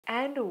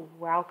and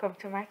welcome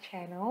to my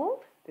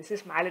channel. This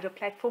is my little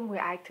platform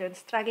where I turn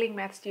struggling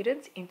math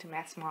students into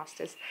maths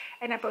masters,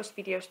 and I post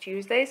videos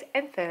Tuesdays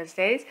and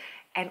Thursdays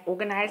and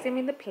organize them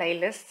in the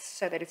playlists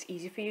so that it's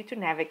easy for you to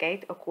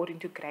navigate according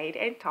to grade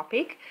and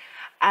topic.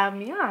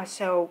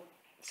 So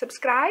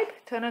subscribe,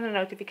 turn on the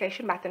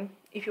notification button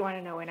if you want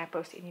to know when I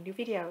post any new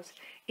videos.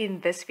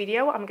 In this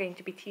video, I'm going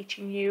to be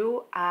teaching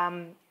you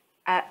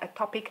a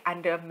topic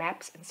under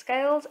maps and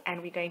scales,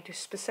 and we're going to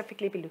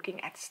specifically be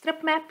looking at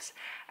strip maps.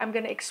 I'm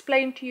going to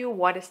explain to you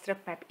what a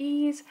strip map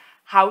is,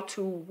 how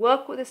to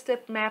work with a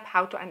strip map,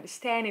 how to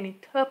understand and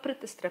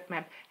interpret the strip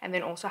map, and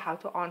then also how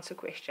to answer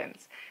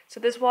questions. So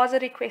this was a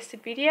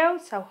requested video,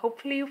 so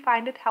hopefully you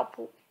find it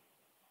helpful.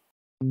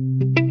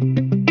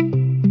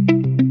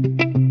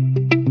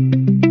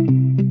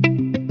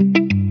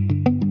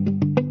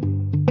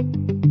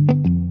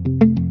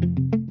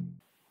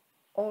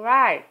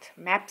 Alright,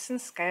 maps and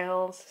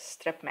scales,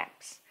 strip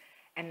maps.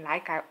 And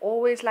like I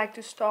always like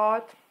to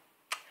start,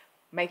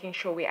 making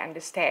sure we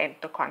understand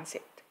the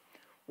concept.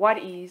 What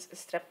is a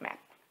strip map?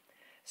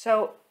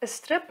 So a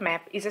strip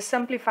map is a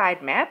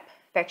simplified map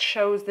that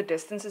shows the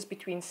distances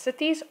between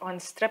cities on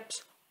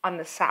strips on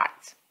the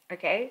sides.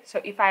 Okay, so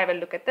if I have a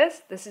look at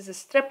this, this is a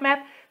strip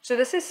map. So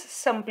this is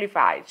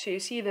simplified. So you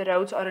see the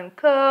roads aren't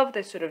curved,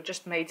 they're sort of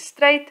just made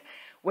straight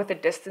with the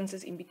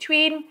distances in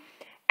between.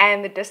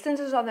 And the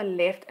distances on the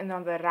left and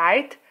on the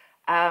right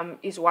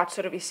is what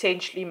sort of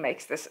essentially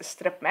makes this a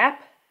strip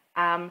map,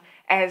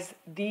 as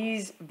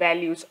these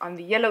values on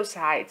the yellow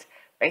sides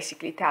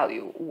basically tell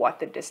you what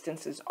the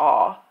distances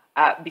are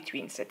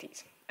between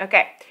cities.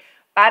 Okay,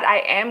 but I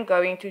am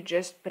going to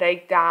just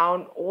break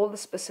down all the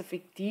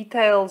specific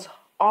details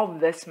of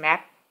this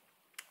map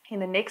in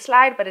the next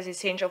slide, but it's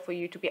essential for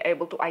you to be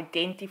able to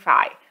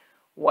identify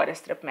what a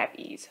strip map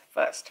is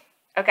first.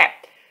 Okay.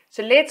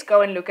 So let's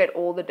go and look at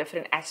all the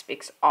different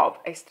aspects of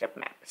a strip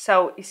map.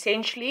 So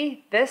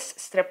essentially, this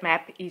strip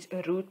map is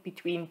a route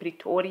between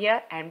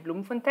Pretoria and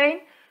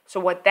Bloemfontein.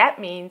 So what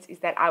that means is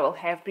that I will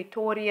have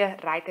Pretoria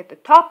right at the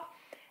top,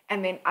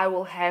 and then I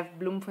will have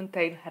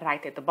Bloemfontein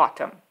right at the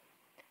bottom.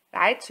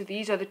 Right? So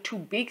these are the two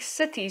big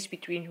cities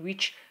between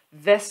which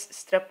this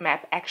strip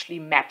map actually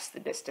maps the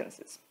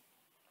distances.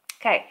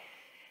 Okay,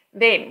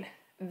 then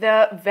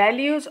the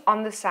values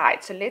on the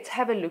side. So let's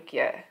have a look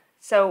here.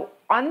 So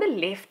on the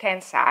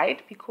left-hand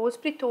side, because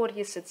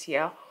Pretoria sits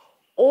here,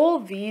 all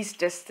these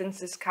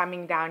distances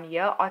coming down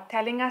here are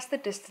telling us the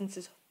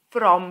distances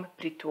from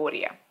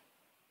Pretoria.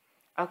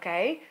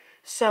 Okay,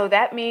 so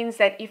that means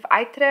that if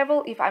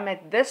I'm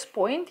at this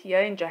point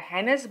here in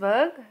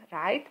Johannesburg,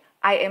 right,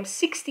 I am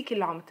 60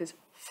 kilometers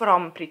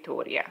from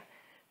Pretoria.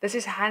 This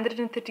is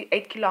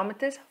 138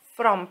 kilometers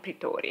from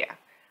Pretoria.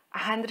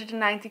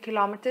 190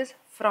 kilometers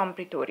from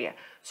Pretoria.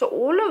 So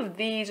all of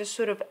these are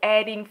sort of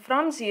adding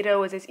from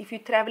zero as if you're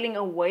traveling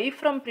away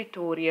from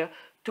Pretoria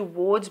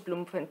towards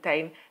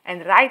Bloemfontein,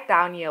 and right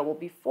down here will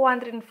be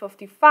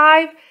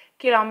 455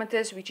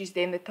 kilometers, which is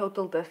then the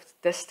total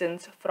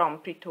distance from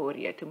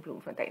Pretoria to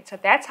Bloemfontein. So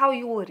that's how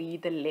you will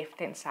read the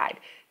left-hand side.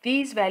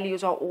 These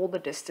values are all the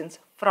distance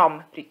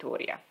from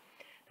Pretoria.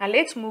 Now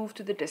let's move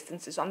to the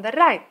distances on the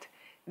right.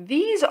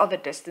 These are the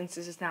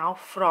distances now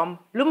from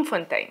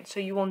Bloemfontein. So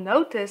you will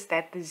notice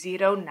that the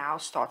zero now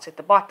starts at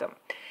the bottom.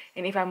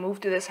 And if I move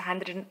to this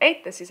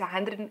 108, this is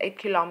 108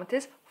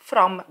 kilometers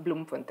from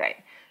Bloemfontein.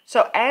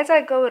 So as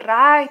I go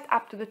right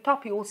up to the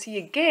top, you will see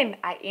again,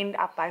 I end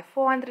up by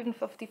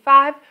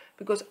 455,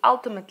 because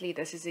ultimately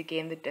this is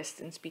again the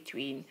distance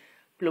between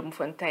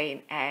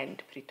Bloemfontein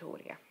and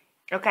Pretoria.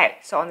 Okay,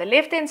 so on the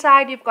left-hand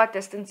side, you've got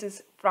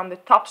distances from the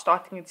top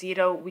starting at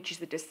zero, which is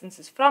the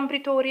distances from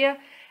Pretoria.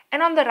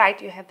 And on the right,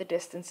 you have the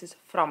distances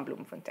from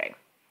Bloemfontein.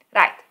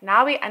 Right,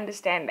 now we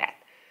understand that.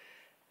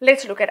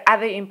 Let's look at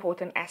other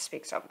important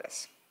aspects of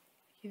this.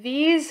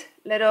 These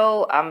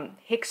little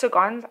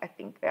hexagons, I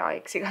think they are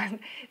hexagons,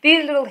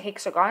 these little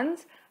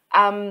hexagons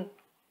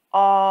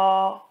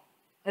are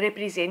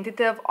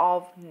representative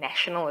of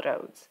national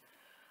roads.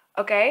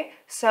 Okay,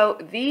 so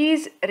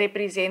these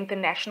represent the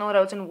national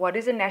roads. And what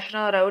is a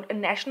national road? A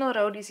national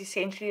road is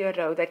essentially a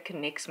road that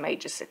connects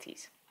major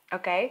cities.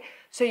 Okay,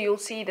 so you'll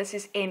see this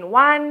is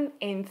N1,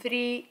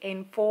 N3,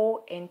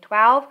 N4,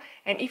 N12.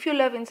 And if you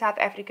live in South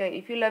Africa,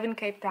 if you live in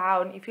Cape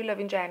Town, if you live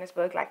in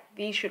Johannesburg, like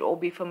these should all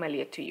be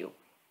familiar to you.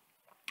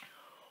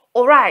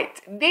 All right,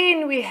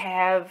 then we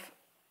have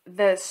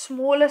the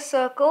smaller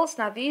circles.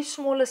 Now these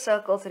smaller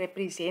circles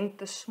represent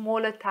the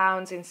smaller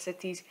towns and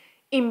cities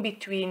in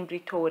between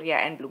Pretoria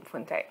and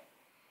Bloemfontein.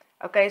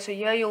 Okay, so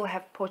here you'll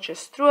have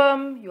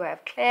Potchefstroom, you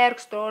have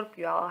Klerksdorp,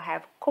 you'll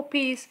have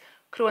Koppies,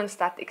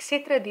 Kroonstad,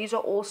 etc. These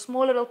are all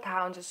small little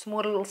towns and small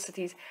little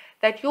cities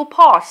that you'll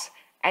pass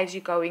as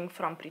you're going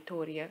from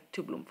Pretoria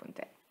to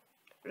Bloemfontein.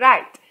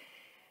 Right,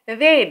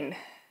 then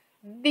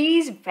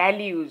these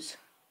values,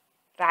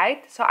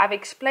 right? So I've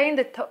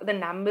explained the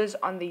numbers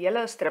on the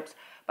yellow strips,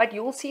 but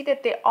you'll see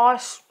that there are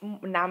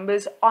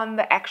numbers on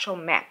the actual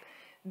map.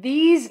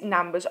 These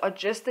numbers are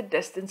just the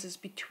distances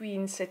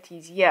between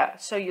cities here.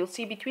 So you'll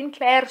see between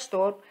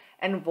Klerksdorp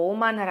and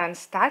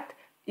Wolmaranstad,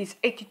 is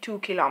 82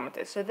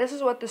 kilometers. So this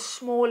is what the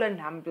smaller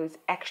numbers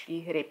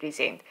actually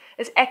represent.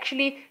 It's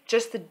actually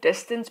just the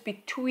distance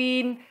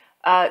between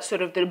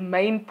sort of the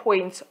main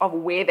points of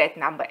where that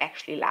number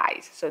actually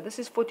lies. So this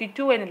is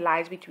 42 and it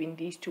lies between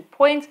these 2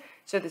 points.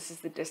 So this is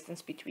the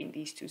distance between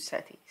these 2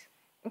 cities.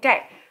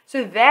 Okay,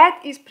 so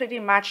that is pretty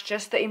much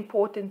just the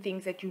important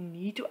things that you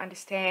need to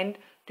understand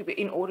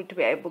in order to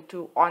be able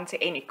to answer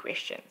any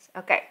questions.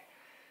 Okay,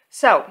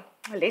 so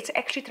let's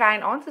actually try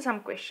and answer some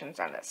questions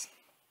on this.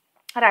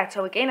 Alright,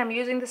 so again, I'm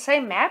using the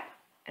same map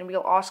and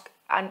we'll ask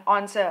and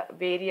answer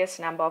various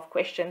number of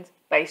questions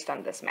based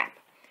on this map.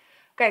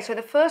 Okay, so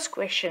the first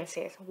question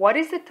says, what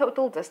is the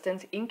total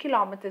distance in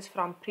kilometers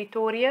from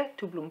Pretoria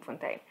to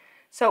Bloemfontein?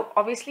 So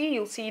obviously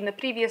you'll see in the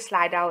previous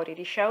slide I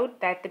already showed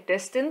that the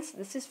distance,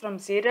 this is from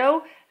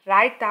 0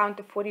 right down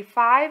to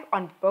 45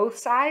 on both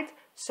sides.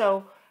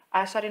 So,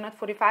 sorry, not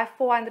 45,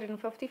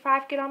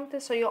 455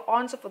 kilometers. So your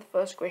answer for the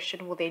first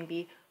question will then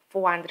be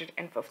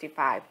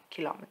 455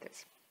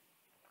 kilometers.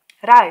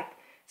 Right,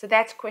 so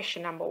that's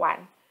question number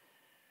 1.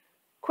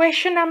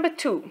 Question number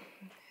 2.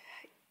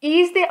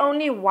 Is there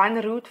only one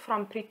route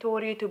from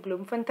Pretoria to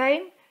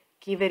Bloemfontein?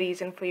 Give a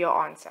reason for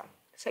your answer.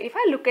 So if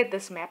I look at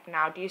this map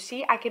now, do you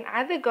see I can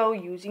either go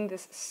using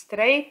this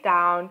straight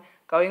down,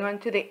 going on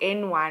to the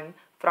N1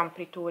 from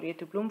Pretoria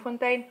to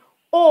Bloemfontein,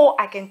 or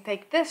I can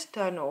take this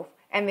turn off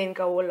and then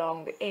go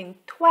along the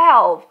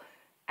N12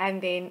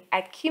 and then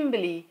at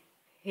Kimberley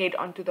head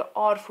onto the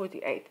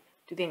R48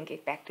 to then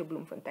get back to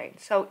Bloemfontein.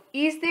 So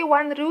is there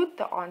one route?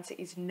 The answer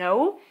is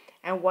no.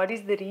 And what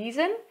is the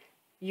reason?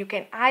 You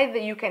can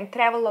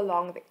travel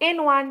along the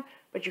N1,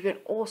 but you can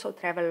also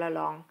travel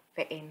along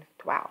the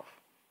N12.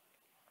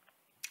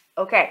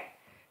 Okay,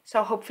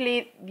 so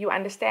hopefully you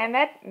understand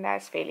that, and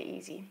that's fairly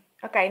easy.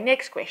 Okay,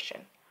 next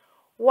question.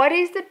 What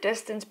is the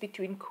distance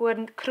between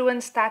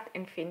Kroonstad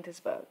and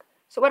Ventersburg?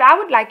 So what I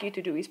would like you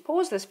to do is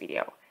pause this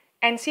video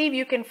and see if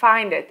you can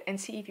find it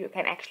and see if you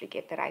can actually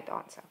get the right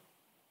answer.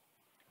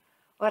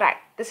 Alright,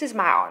 this is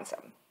my answer.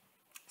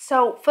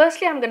 So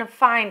firstly, I'm going to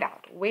find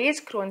out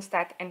where's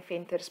Kroonstad and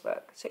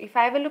Ventersburg. So if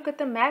I have a look at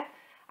the map,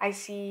 I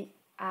see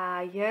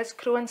here's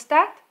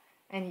Kroonstad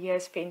and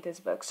here's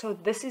Ventersburg. So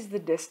this is the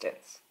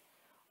distance.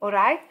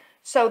 Alright,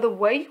 so the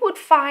way you would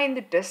find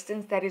the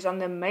distance that is on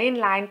the main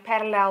line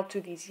parallel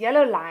to these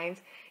yellow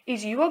lines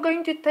is you are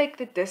going to take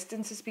the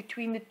distances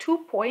between the 2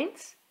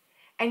 points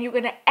and you're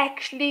going to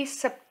actually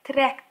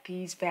subtract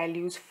these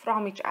values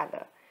from each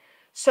other.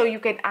 So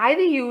you can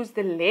either use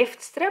the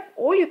left strip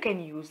or you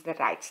can use the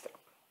right strip.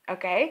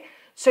 Okay,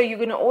 so you're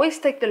going to always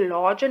take the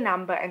larger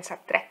number and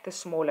subtract the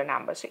smaller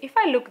number. So if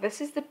I look, this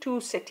is the 2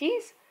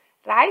 cities,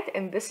 right?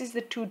 And this is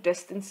the 2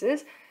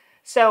 distances.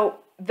 So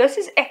this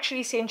is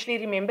actually essentially,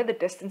 remember, the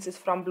distances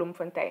from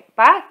Bloemfontein.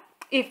 But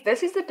if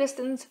this is the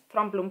distance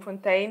from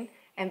Bloemfontein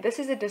and this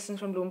is the distance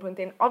from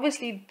Bloemfontein,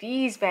 obviously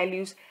these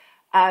values,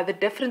 the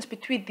difference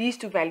between these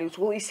 2 values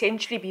will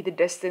essentially be the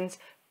distance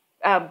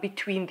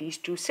between these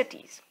 2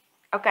 cities.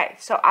 Okay,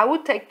 so I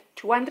would take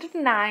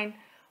 209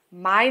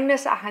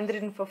 minus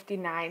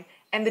 159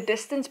 and the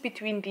distance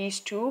between these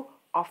 2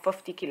 are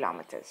 50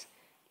 kilometers.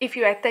 If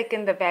you had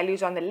taken the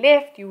values on the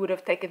left, you would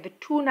have taken the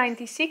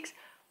 296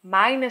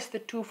 minus the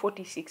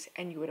 246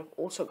 and you would have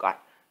also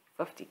got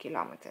 50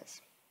 kilometers.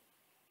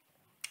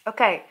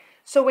 Okay,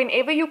 so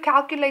whenever you're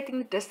calculating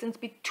the distance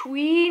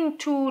between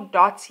 2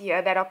 dots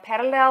here that are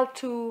parallel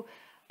to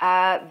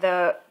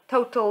the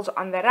totals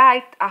on the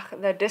right,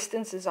 the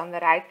distances on the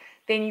right,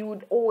 then you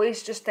would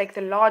always just take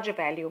the larger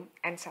value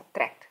and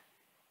subtract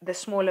the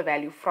smaller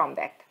value from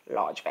that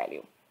large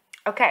value.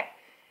 Okay,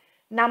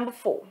 number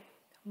 4.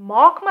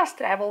 Mark must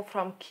travel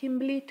from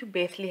Kimberley to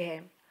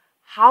Bethlehem.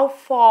 How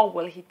far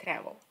will he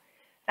travel?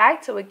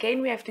 Right, so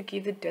again we have to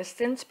give the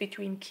distance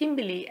between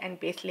Kimberley and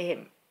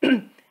Bethlehem.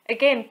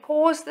 Again,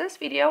 pause this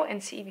video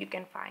and see if you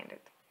can find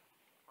it.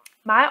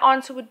 My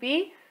answer would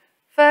be,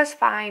 first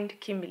find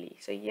Kimberley.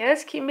 So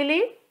here's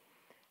Kimberley,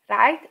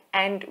 right,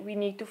 and we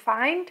need to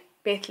find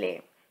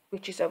Bethlehem,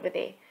 which is over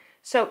there.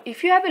 So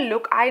if you have a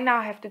look, I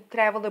now have to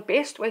travel, the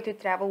best way to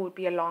travel would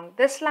be along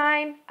this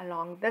line, and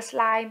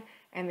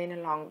then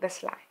along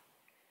this line.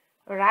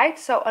 Alright,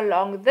 so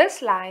along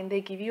this line,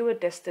 they give you a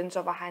distance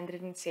of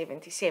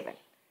 177.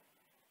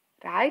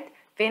 Right,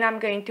 then I'm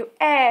going to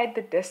add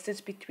the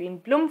distance between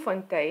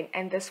Bloemfontein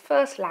and this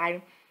first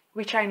line,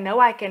 which I know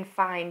I can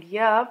find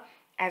here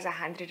as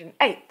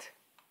 108.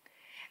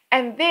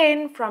 And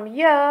then from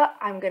here,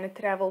 I'm going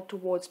to travel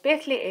towards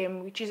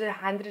Bethlehem, which is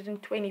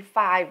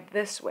 125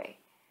 this way.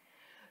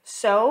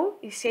 So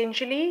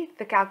essentially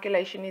the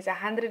calculation is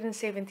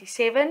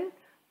 177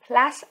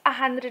 plus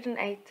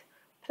 108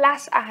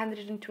 plus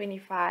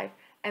 125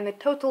 and the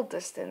total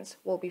distance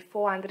will be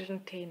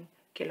 410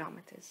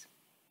 kilometers.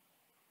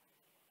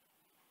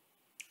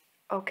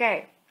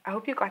 Okay, I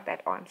hope you got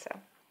that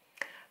answer.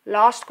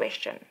 Last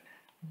question.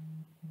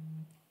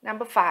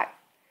 Number 5.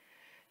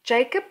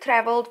 Jacob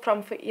traveled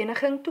from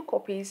Vereniging to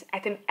Koppies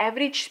at an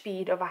average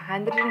speed of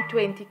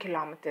 120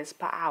 kilometers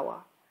per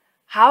hour.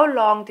 How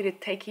long did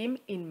it take him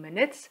in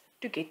minutes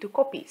to get to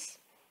Koppies?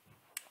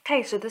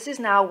 Okay, so this is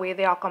now where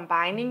they are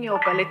combining your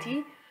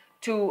ability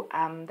to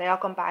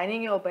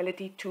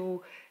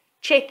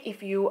check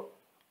if you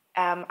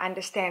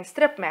understand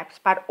strip maps,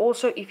 but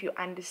also if you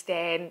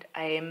understand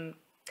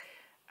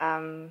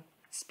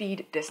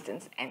speed,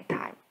 distance, and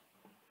time.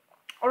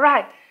 All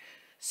right,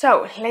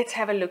 so let's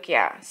have a look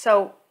here.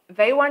 So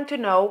they want to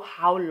know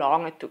how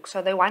long it took.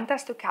 So they want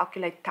us to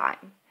calculate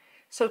time.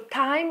 So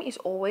time is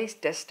always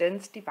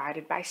distance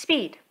divided by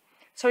speed.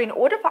 So in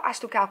order for us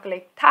to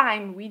calculate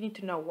time, we need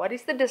to know what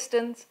is the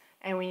distance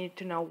and we need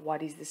to know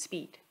what is the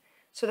speed.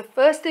 So the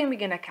first thing we're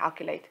going to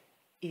calculate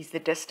is the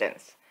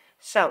distance.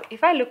 So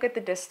if I look at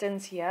the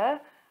distance here,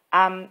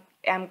 I'm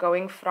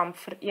going from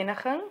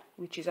Vereniging,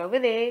 which is over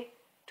there,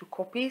 to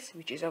Koppies,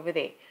 which is over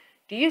there.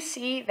 Do you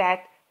see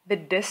that the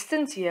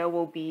distance here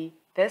will be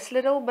this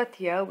little bit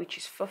here, which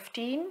is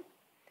 15.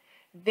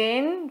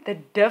 Then the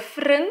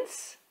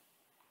difference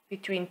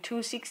between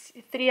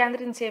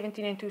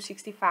 317 and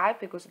 265,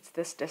 because it's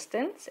this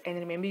distance. And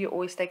remember, you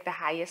always take the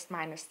highest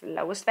minus the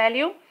lowest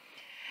value.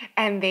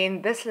 And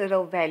then this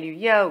little value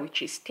here,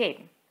 which is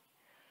 10.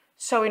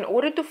 So in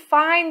order to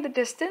find the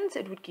distance,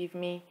 it would give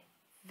me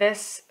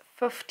this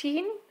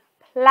 15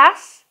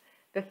 plus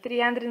the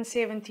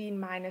 317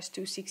 minus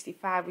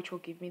 265, which will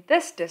give me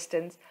this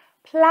distance,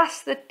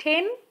 plus the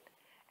 10,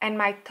 and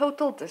my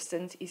total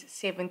distance is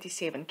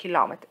 77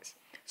 kilometers.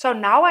 So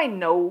now I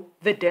know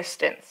the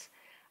distance.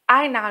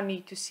 I now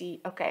need to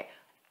see, okay,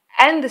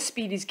 and the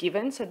speed is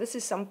given, so this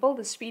is simple.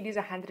 The speed is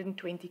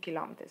 120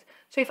 kilometers.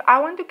 So if I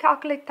want to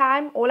calculate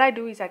time, all I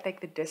do is I take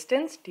the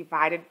distance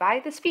divided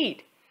by the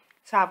speed.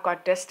 So I've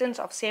got distance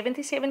of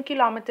 77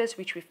 kilometers,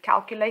 which we've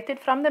calculated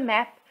from the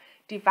map,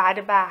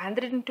 divided by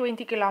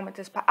 120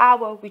 kilometers per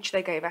hour, which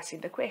they gave us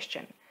in the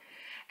question.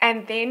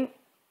 And then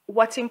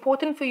what's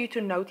important for you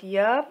to note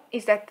here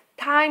is that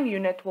time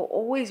unit will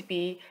always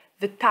be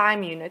the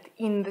time unit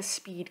in the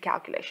speed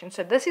calculation.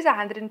 So this is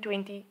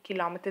 120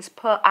 kilometers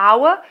per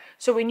hour.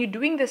 So when you're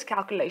doing this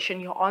calculation,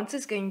 your answer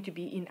is going to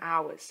be in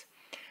hours.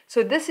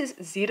 So this is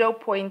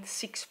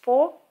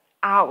 0.64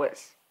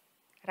 hours,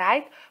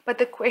 right? But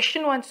the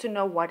question wants to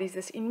know what is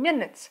this in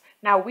minutes.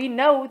 Now we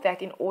know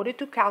that in order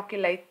to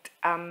calculate,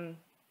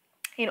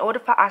 in order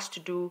for us to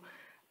do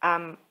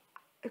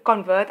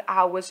convert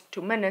hours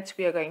to minutes,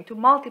 we are going to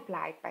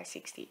multiply it by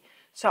 60.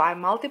 So I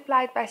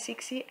multiplied by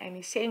 60, and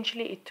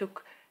essentially it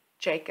took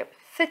Jacob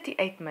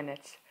 38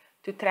 minutes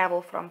to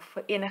travel from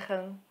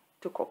Vereniging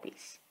to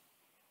Koppies.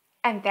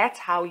 And that's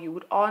how you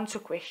would answer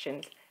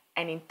questions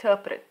and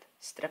interpret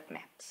strip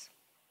maps.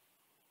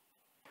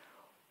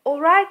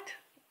 Alright,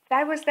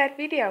 that was that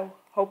video.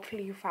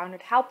 Hopefully you found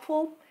it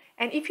helpful.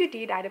 And if you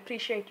did, I'd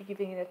appreciate you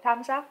giving it a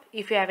thumbs up.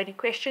 If you have any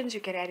questions,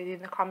 you can add it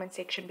in the comment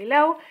section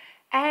below.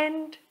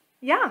 And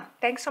yeah,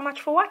 thanks so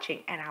much for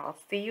watching, and I will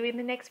see you in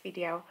the next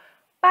video.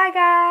 Bye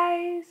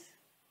guys!